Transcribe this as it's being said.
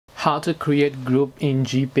How to create group in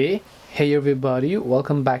GPay. Hey everybody,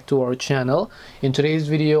 welcome back to our channel. In today's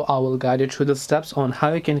video I will guide you through the steps on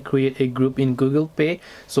how you can create a group in Google Pay,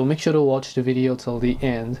 so make sure to watch the video till the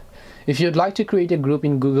end. If you'd like to create a group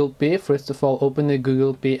in Google Pay, first of all open the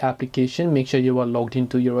Google Pay application, make sure you are logged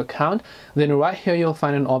into your account. Then right here you'll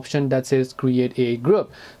find an option that says create a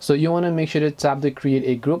group. So you want to make sure to tap the create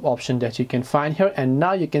a group option that you can find here, and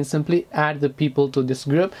now you can simply add the people to this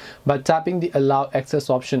group by tapping the allow access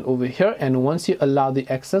option over here. And once you allow the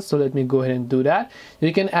access, so let me go ahead and do that,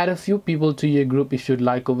 you can add a few people to your group if you'd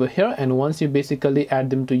like over here. And once you basically add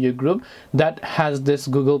them to your group that has this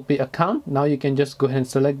Google Pay account, now you can just go ahead and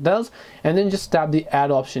select those and then just tap the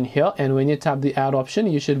add option here. And when you tap the add option,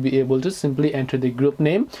 you should be able to simply enter the group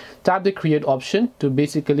name, tap the create option to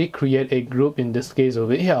basically create a group, in this case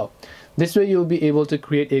over here. This way you'll be able to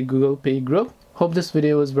create a Google Pay group. Hope this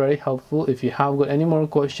video was very helpful. If you have got any more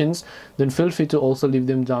questions, then feel free to also leave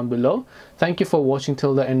them down below. Thank you for watching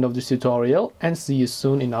till the end of this tutorial, and see you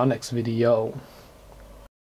soon in our next video.